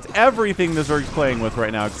amazing against everything the Zerg's playing with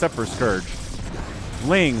right now, except for Scourge.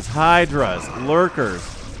 Lings, Hydras, Lurkers,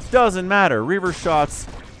 doesn't matter. Reaver shots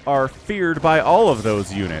are feared by all of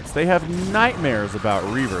those units. They have nightmares about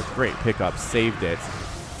Reavers. Great pickup, saved it.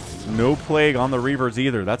 No Plague on the Reavers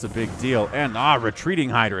either. That's a big deal. And, retreating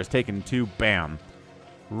Hydra is taken 2, bam.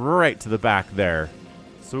 Right to the back there.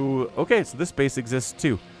 So, okay, so this base exists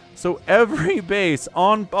too. So every base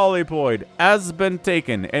on Polypoid has been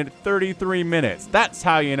taken in 33 minutes. That's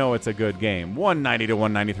how you know it's a good game. 190 to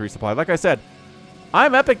 193 supply. Like I said,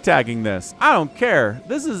 I'm epic tagging this. I don't care.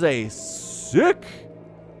 This is a sick,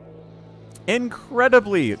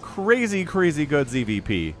 incredibly crazy, crazy good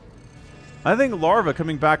ZVP. I think Larva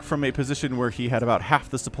coming back from a position where he had about half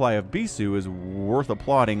the supply of Bisu is worth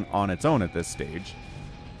applauding on its own at this stage.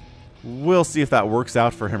 We'll see if that works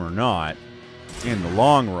out for him or not. In the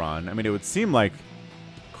long run, I mean, it would seem like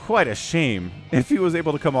quite a shame if he was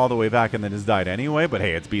able to come all the way back and then just died anyway, but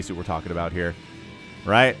hey, it's Bisu we're talking about here,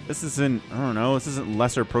 right? This isn't, I don't know, this isn't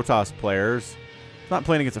lesser Protoss players. It's not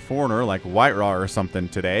playing against a foreigner like White Raw or something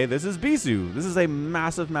today. This is Bisu. This is a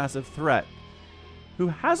massive, massive threat who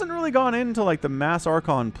hasn't really gone into like the mass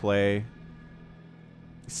Archon play.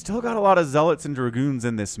 He's still got a lot of Zealots and Dragoons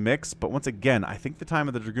in this mix, but once again, I think the time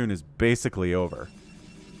of the Dragoon is basically over.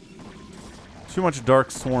 Too much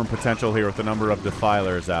Dark Swarm potential here with the number of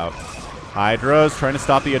Defilers out. Hydras trying to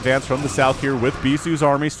stop the advance from the south here with Bisu's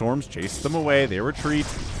army. Storms chase them away. They retreat.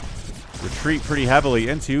 Retreat pretty heavily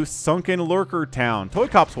into Sunken Lurker Town. Toy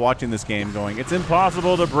Cop's watching this game going, it's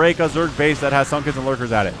impossible to break a Zerg base that has Sunkens and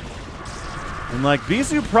Lurkers at it. And like,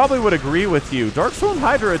 Bisu probably would agree with you. Dark Swarm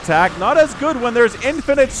Hydra attack, not as good when there's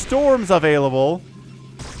infinite storms available.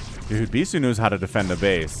 Dude, Bisu knows how to defend a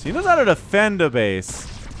base. He knows how to defend a base.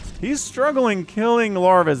 He's struggling killing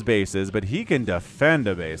Larva's bases, but he can defend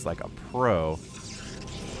a base like a pro.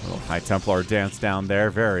 Little High Templar dance down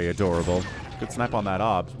there. Very adorable. Good snipe on that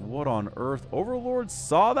obs. What on earth? Overlord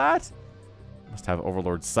saw that? Must have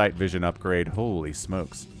Overlord sight vision upgrade. Holy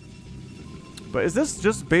smokes. But is this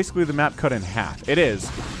just basically the map cut in half? It is.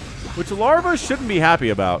 Which Larva shouldn't be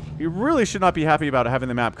happy about. You really should not be happy about having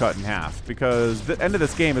the map cut in half. Because at the end of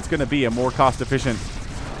this game, it's going to be a more cost-efficient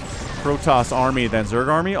Protoss army than Zerg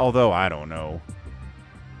army. Although, I don't know.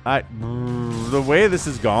 The way this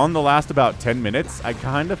has gone the last about 10 minutes, I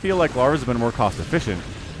kind of feel like Larva's been more cost-efficient.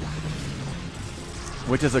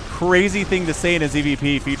 Which is a crazy thing to say in a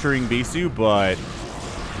ZVP featuring Bisu, but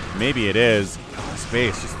maybe it is. Oh,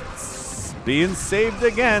 space just being saved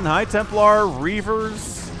again. High Templar,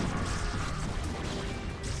 Reavers.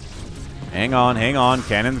 Hang on, hang on.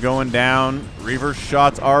 Cannon's going down. Reaver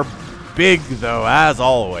shots are big, though, as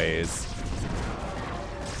always.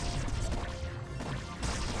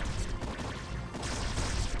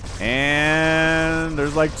 And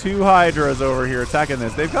there's like 2 Hydras over here attacking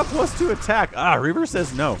this. They've got +2 attack. Ah, Reaver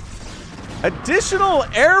says no. Additional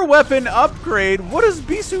air weapon upgrade. What is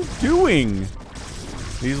Bisu doing?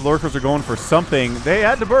 These lurkers are going for something. They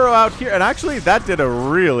had to burrow out here. And actually, that did a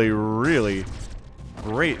really, really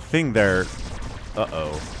great thing there.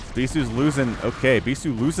 Uh-oh. Bisu's losing. Okay,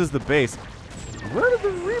 Bisu loses the base. Where did the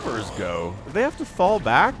Reavers go? Do they have to fall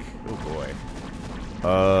back? Oh, boy.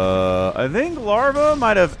 I think Larva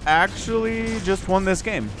might have actually just won this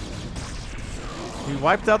game. He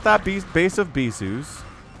wiped out that base of Bisu's.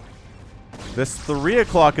 This 3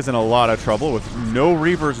 o'clock is in a lot of trouble with no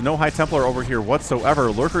Reavers, no High Templar over here whatsoever.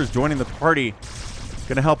 Lurkers joining the party.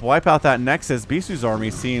 Gonna help wipe out that Nexus. Bisu's army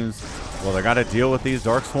seems... Well, they gotta deal with these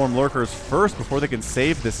Darkstorm Lurkers first before they can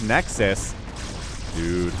save this Nexus.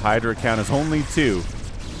 Dude, Hydra count is only 2.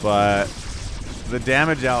 But the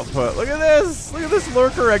damage output... Look at this! Look at this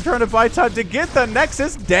Lurker egg trying to buy time to get the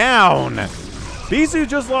Nexus down! Bisu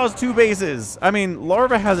just lost 2 bases. I mean,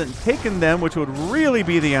 Larva hasn't taken them, which would really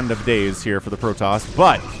be the end of days here for the Protoss,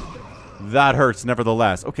 but that hurts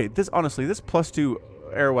nevertheless. Okay, honestly, this +2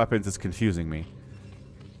 air weapons is confusing me.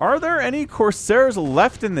 Are there any Corsairs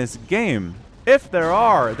left in this game? If there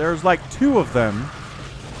are, there's like 2 of them.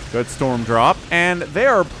 Good storm drop, and they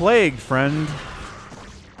are plagued, friend.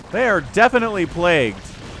 They are definitely plagued.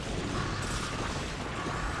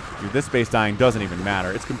 Dude, this base dying doesn't even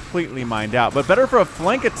matter. It's completely mined out. But better for a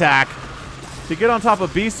flank attack to get on top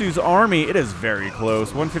of Bisu's army. It is very close.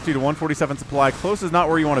 150 to 147 supply. Close is not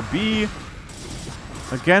where you want to be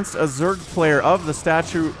against a Zerg player of the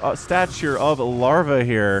stature of Larva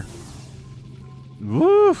here.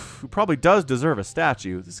 Woof. Who probably does deserve a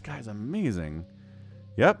statue. This guy's amazing.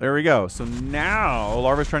 Yep, there we go. So now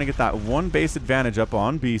Larva's trying to get that 1 base advantage up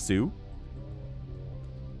on Bisu.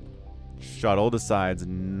 Shuttle decides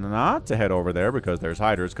not to head over there because there's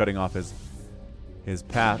Hydras cutting off his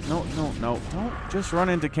path. No, no, no. Don't just run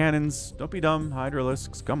into cannons. Don't be dumb,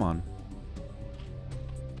 Hydralisks. Come on.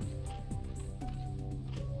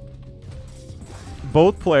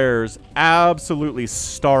 Both players absolutely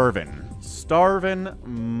starving. Starving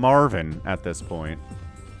Marvin at this point.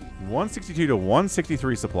 162 to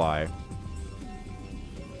 163 supply.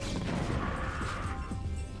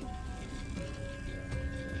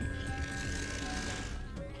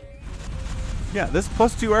 Yeah, this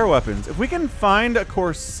 +2 air weapons. If we can find a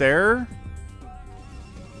Corsair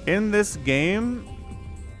in this game,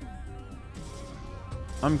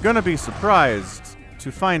 I'm gonna be surprised to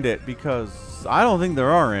find it because I don't think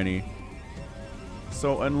there are any.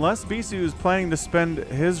 So unless Bisu is planning to spend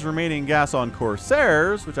his remaining gas on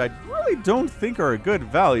Corsairs, which I really don't think are a good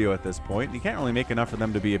value at this point, you can't really make enough for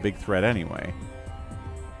them to be a big threat anyway.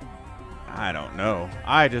 I don't know.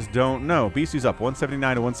 I just don't know. Bisu's up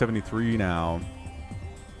 179 to 173 now.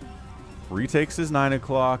 Retakes his 9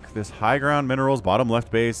 o'clock. This high ground minerals bottom left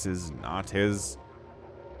base is not his.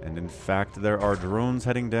 And in fact, there are drones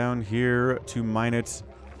heading down here to mine it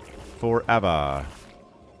forever.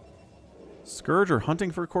 Scourge are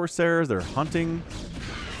hunting for Corsairs. They're hunting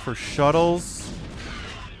for shuttles.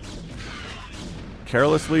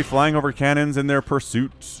 Carelessly flying over cannons in their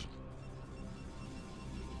pursuit.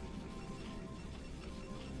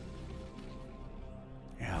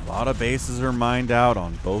 A lot of bases are mined out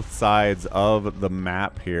on both sides of the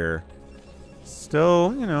map here.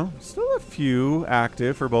 Still, you know, still a few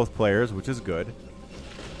active for both players, which is good.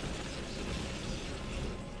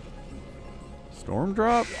 Storm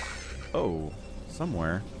drop? Oh,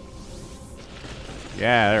 somewhere.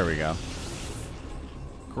 Yeah, there we go.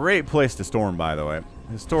 Great place to storm, by the way.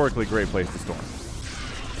 Historically great place to storm.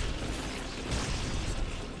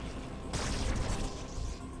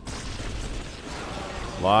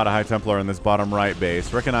 A lot of High Templar in this bottom right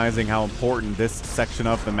base, recognizing how important this section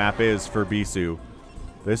of the map is for Bisu.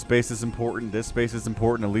 This base is important, this base is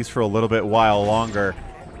important, at least for a little bit while longer.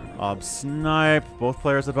 Snipe, both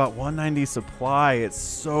players about 190 supply. It's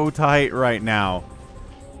so tight right now.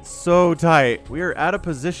 So tight. We are at a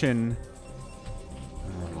position...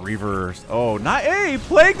 Reavers. Oh, not... Hey,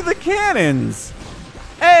 Plague the Cannons!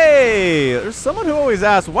 Hey! There's someone who always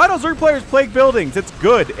asks, why don't Zerg players plague buildings? It's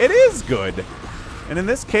good. It is good. And in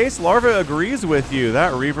this case, Larva agrees with you.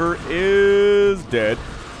 That Reaver is dead.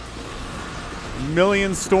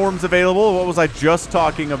 Million storms available. What was I just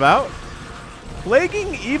talking about?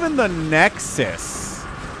 Plaguing even the Nexus.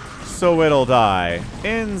 So it'll die.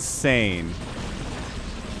 Insane.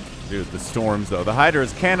 Dude, the storms, though. The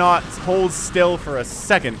Hydras cannot hold still for a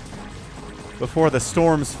second before the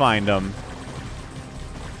storms find them.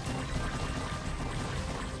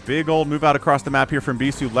 Big old move out across the map here from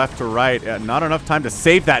Bisu left to right. Not enough time to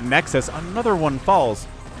save that Nexus. Another one falls.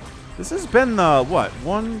 This has been the, what,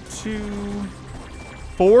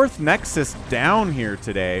 4th Nexus down here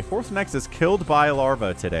today. 4th Nexus killed by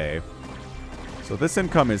Larva today. So this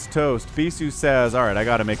income is toast. Bisu says, all right, I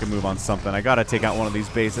got to make a move on something. I got to take out one of these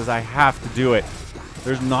bases. I have to do it.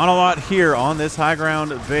 There's not a lot here on this high ground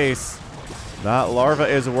base that Larva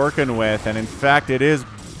is working with. And in fact, it is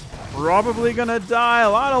probably going to die. A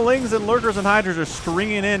lot of Lings and Lurkers and Hydras are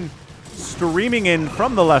streaming in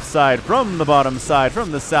from the left side, from the bottom side,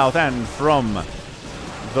 from the south, and from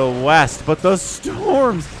the west. But the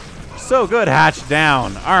storms, so good, hatch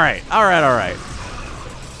down. All right, all right, all right.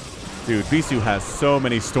 Dude, Bisu has so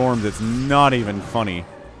many storms, it's not even funny.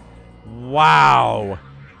 Wow.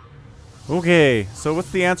 Okay, so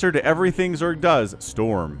what's the answer to everything Zerg does?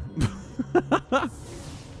 Storm.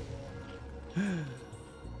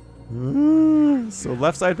 So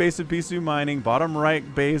left side base of Bisu mining, bottom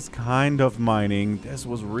right base kind of mining. This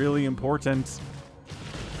was really important.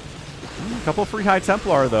 A couple free High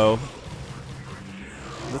Templar, though.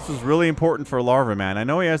 This was really important for Larva, man. I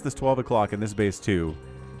know he has this 12 o'clock in this base, too.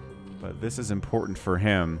 But this is important for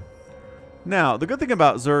him. Now, the good thing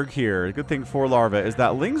about Zerg here, the good thing for Larva, is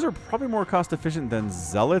that Lings are probably more cost-efficient than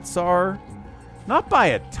Zealots are. Not by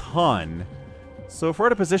a ton. So if we're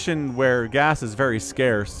at a position where gas is very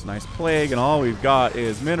scarce, nice plague, and all we've got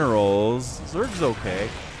is minerals, Zerg's okay.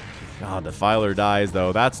 God, Defiler dies,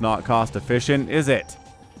 though. That's not cost-efficient, is it?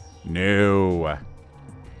 No.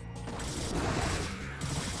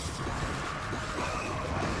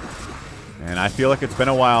 And I feel like it's been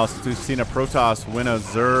a while since we've seen a Protoss win a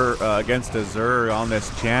Zerg against a Zerg on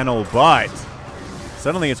this channel, but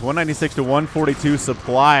suddenly it's 196 to 142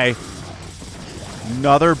 supply.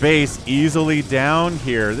 Another base easily down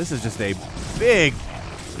here. This is just a big,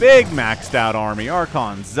 big maxed out army.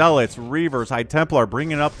 Archons, Zealots, Reavers, High Templar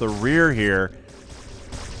bringing up the rear here.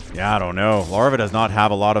 Yeah, I don't know. Larva does not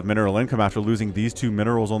have a lot of mineral income after losing these two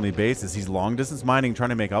minerals-only bases. He's long-distance mining, trying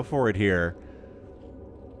to make up for it here.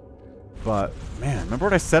 But, man, remember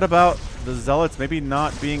what I said about the Zealots maybe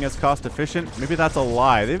not being as cost-efficient? Maybe that's a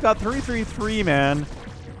lie. They've got 333, man.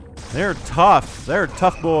 They're tough. They're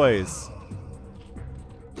tough boys.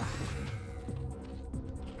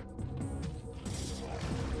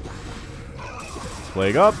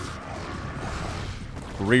 Plague up.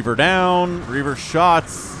 Reaver down. Reaver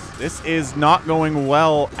shots. This is not going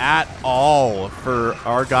well at all for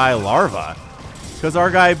our guy Larva. Because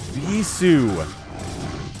our guy Bisu...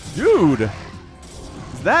 Dude,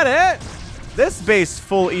 is that it? This base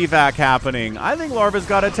full evac happening. I think Larva's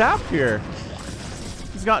got a tap here.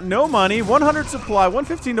 He's got no money. 100 supply,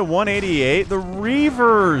 115 to 188. The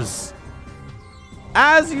Reavers,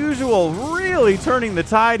 as usual, really turning the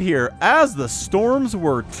tide here, as the storms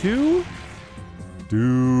were too.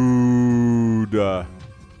 Dude,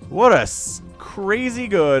 what a crazy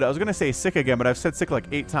good. I was going to say sick again, but I've said sick like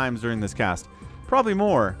 8 times during this cast. Probably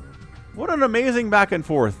more. What an amazing back and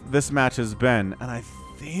forth this match has been. And I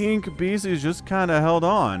think Bisu's just kind of held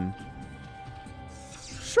on.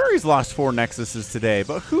 Sure, he's lost 4 Nexuses today,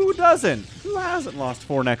 but who doesn't? Who hasn't lost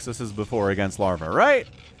 4 Nexuses before against Larva, right?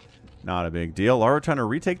 Not a big deal. Larva trying to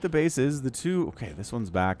retake the bases. The two... Okay, this one's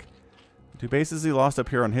back. The 2 bases he lost up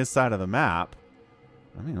here on his side of the map.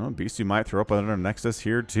 I mean, Bisu might throw up another Nexus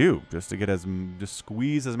here, too. Just to get just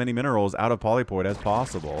squeeze as many minerals out of Polypoid as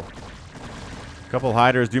possible. Couple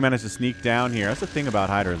Hydras do manage to sneak down here. That's the thing about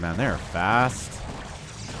Hydras, man. They're fast.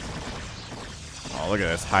 Oh, look at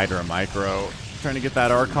this Hydra micro. Trying to get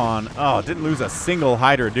that Archon. Oh, didn't lose a single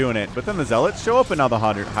Hydra doing it. But then the Zealots show up and now the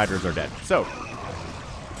Hydras are dead. So,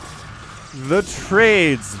 the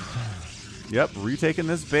trades. Yep, retaking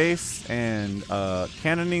this base and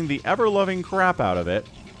cannoning the ever-loving crap out of it.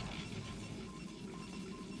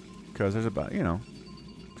 because there's about, you know,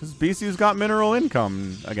 because Bisu's got mineral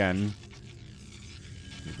income again.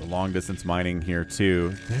 The long distance mining here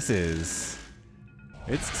too. It's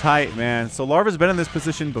tight, man. So Larva's been in this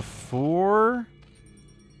position before.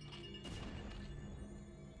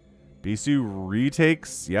 Bisu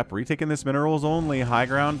retakes, retaking this minerals only high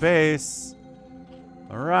ground base.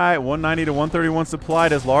 All right, 190 to 131 supply.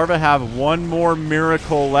 Does Larva have one more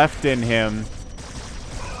miracle left in him?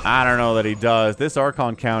 I don't know that he does. This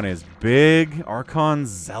Archon count is big. Archon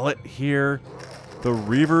Zealot here. The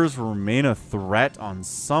Reavers remain a threat on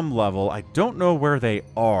some level. I don't know where they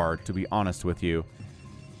are, to be honest with you.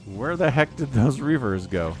 Where the heck did those Reavers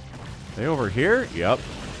go? They over here? Yep.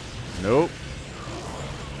 Nope.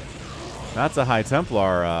 That's a High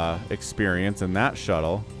Templar experience in that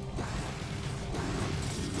shuttle.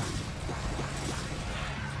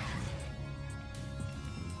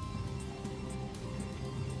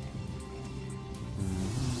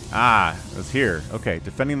 Ah, it was here. Okay,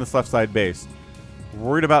 defending this left side base.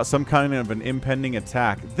 Worried about some kind of an impending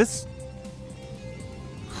attack.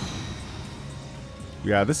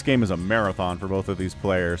 Yeah, this game is a marathon for both of these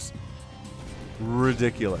players.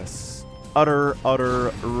 Ridiculous. Utter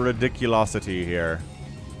ridiculosity here.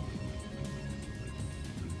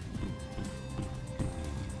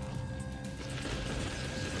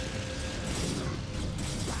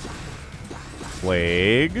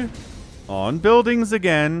 Plague. On buildings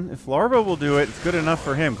again. If Larva will do it, it's good enough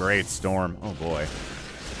for him. Great storm. Oh boy.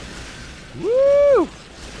 Woo!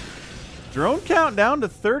 Drone count down to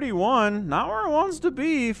 31. Not where it wants to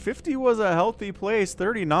be. 50 was a healthy place.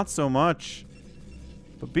 30 not so much.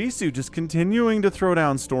 But Bisu just continuing to throw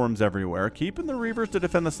down storms everywhere. Keeping the Reavers to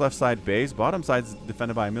defend this left side base. Bottom side's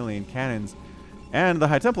defended by a million cannons. And the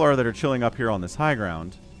High Templar that are chilling up here on this high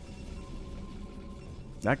ground.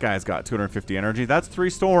 That guy's got 250 energy. That's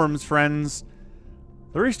 3 storms, friends.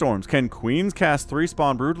 3 storms. Can Queens cast 3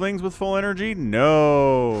 spawn broodlings with full energy?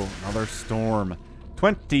 No. Another storm.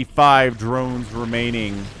 25 drones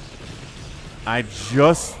remaining. I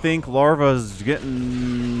just think Larva's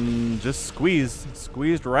getting just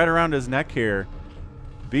squeezed right around his neck here.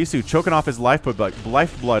 Bisu choking off his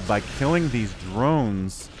lifeblood by killing these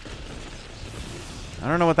drones. I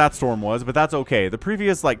don't know what that storm was, but that's okay. The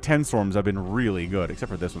previous, like, 10 storms have been really good,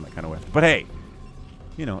 except for this one that kind of whiffed. But hey,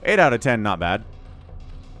 you know, 8 out of 10, not bad.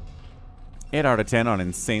 8 out of 10 on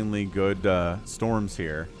insanely good storms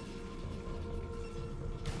here.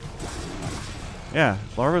 Yeah,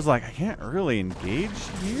 Larva's like, I can't really engage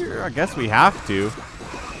here. I guess we have to.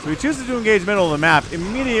 So he chooses to engage middle of the map.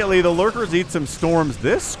 Immediately, the lurkers eat some storms.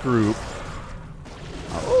 This group...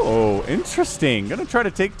 Oh, interesting. Gonna try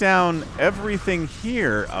to take down everything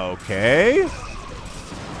here. Okay.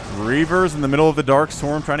 Reavers in the middle of the Dark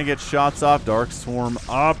Swarm trying to get shots off. Dark Swarm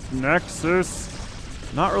up. Nexus.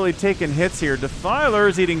 Not really taking hits here.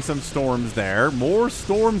 Defiler's eating some storms there. More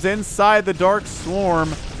storms inside the Dark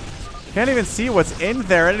Swarm. Can't even see what's in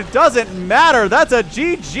there, and it doesn't matter. That's a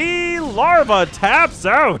GG. Larva taps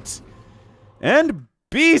out. And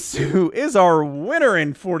Bisu is our winner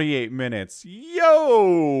in 48 minutes.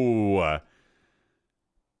 Yo!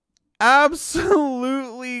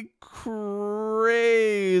 Absolutely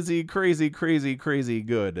crazy, crazy, crazy, crazy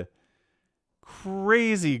good.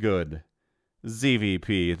 Crazy good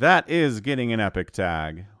ZVP. That is getting an epic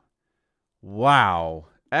tag. Wow.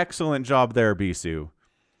 Excellent job there, Bisu.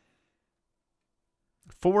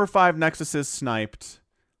 4 or 5 Nexuses sniped.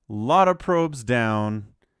 Lot of probes down.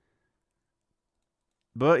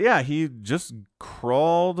 But yeah, he just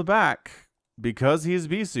crawled back because he's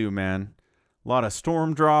Bisu, man. A lot of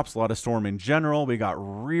storm drops, a lot of storm in general. We got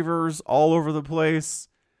Reavers all over the place.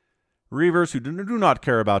 Reavers who do not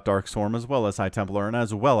care about Dark Storm, as well as High Templar and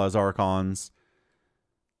as well as Archons.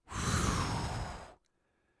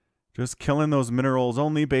 Just killing those minerals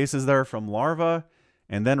only bases there from Larva,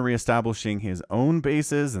 and then reestablishing his own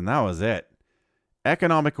bases, and that was it.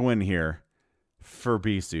 Economic win here for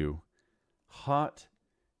Bisu. Hot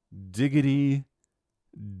diggity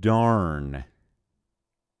darn.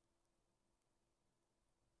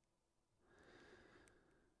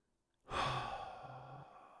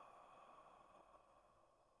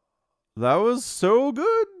 That was so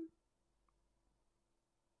good.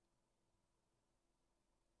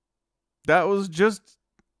 That was just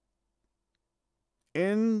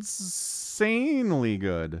insanely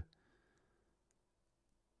good.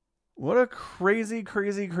 What a crazy,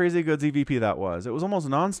 crazy, crazy good ZVP that was. It was almost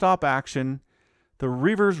non-stop action. The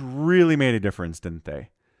Reavers really made a difference, didn't they?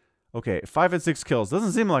 Okay, 5 and 6 kills.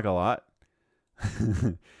 Doesn't seem like a lot.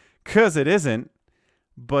 Because it isn't.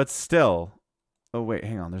 But still. Oh, wait,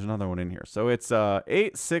 hang on. There's another one in here. So it's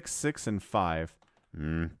 8, 6, 6, and 5.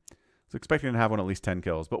 was expecting to have one at least 10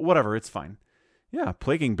 kills, but whatever, it's fine. Yeah,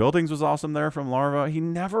 Plaguing Buildings was awesome there from Larva. He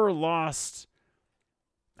never lost.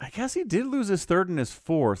 I guess he did lose his 3rd and his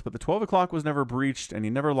 4th, but the 12 o'clock was never breached, and he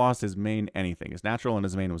never lost his main anything. His natural and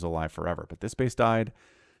his main was alive forever, but this base died.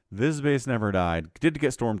 This base never died. Did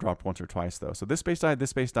get storm dropped once or twice, though. So this base died,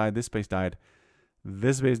 this base died, this base died,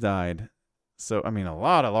 this base died. So, I mean, a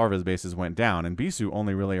lot of Larva's bases went down, and Bisu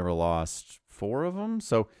only really ever lost 4 of them.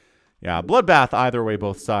 So, yeah, bloodbath either way,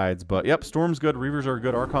 both sides. But, yep, Storm's good, Reavers are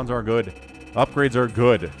good, Archons are good, upgrades are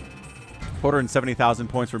good. 470,000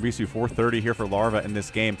 points for Bisu, 430 here for Larva in this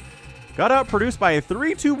game. Got outproduced by a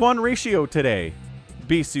 3-to-1 ratio today.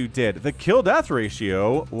 Bisu did. The kill-death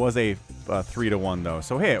ratio was a 3-to-1, though.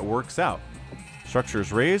 So, hey, it works out.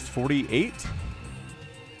 Structures raised, 48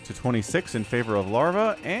 to 26 in favor of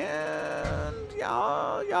Larva. And,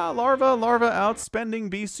 yeah, Larva outspending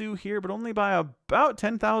Bisu here, but only by about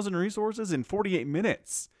 10,000 resources in 48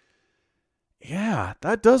 minutes. Yeah,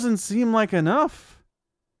 that doesn't seem like enough.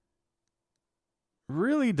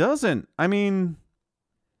 Really doesn't. I mean,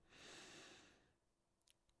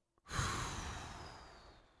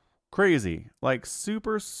 crazy. Like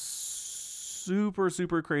super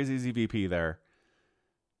crazy ZVP there.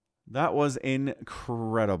 That was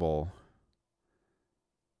incredible.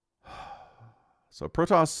 So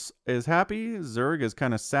Protoss is happy, Zerg is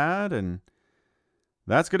kind of sad, and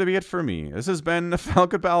that's going to be it for me. This has been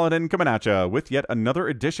Falcon Paladin coming at ya with yet another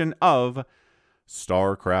edition of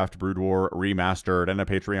StarCraft Brood War Remastered and a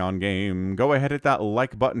Patreon game. Go ahead, hit that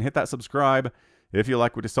like button, hit that subscribe if you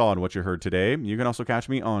like what you saw and what you heard today. You can also catch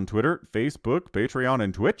me on Twitter, Facebook, Patreon,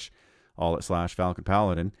 and Twitch, all at /Falcon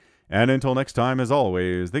Paladin. And until next time, as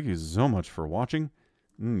always, thank you so much for watching.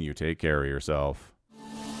 You take care of yourself.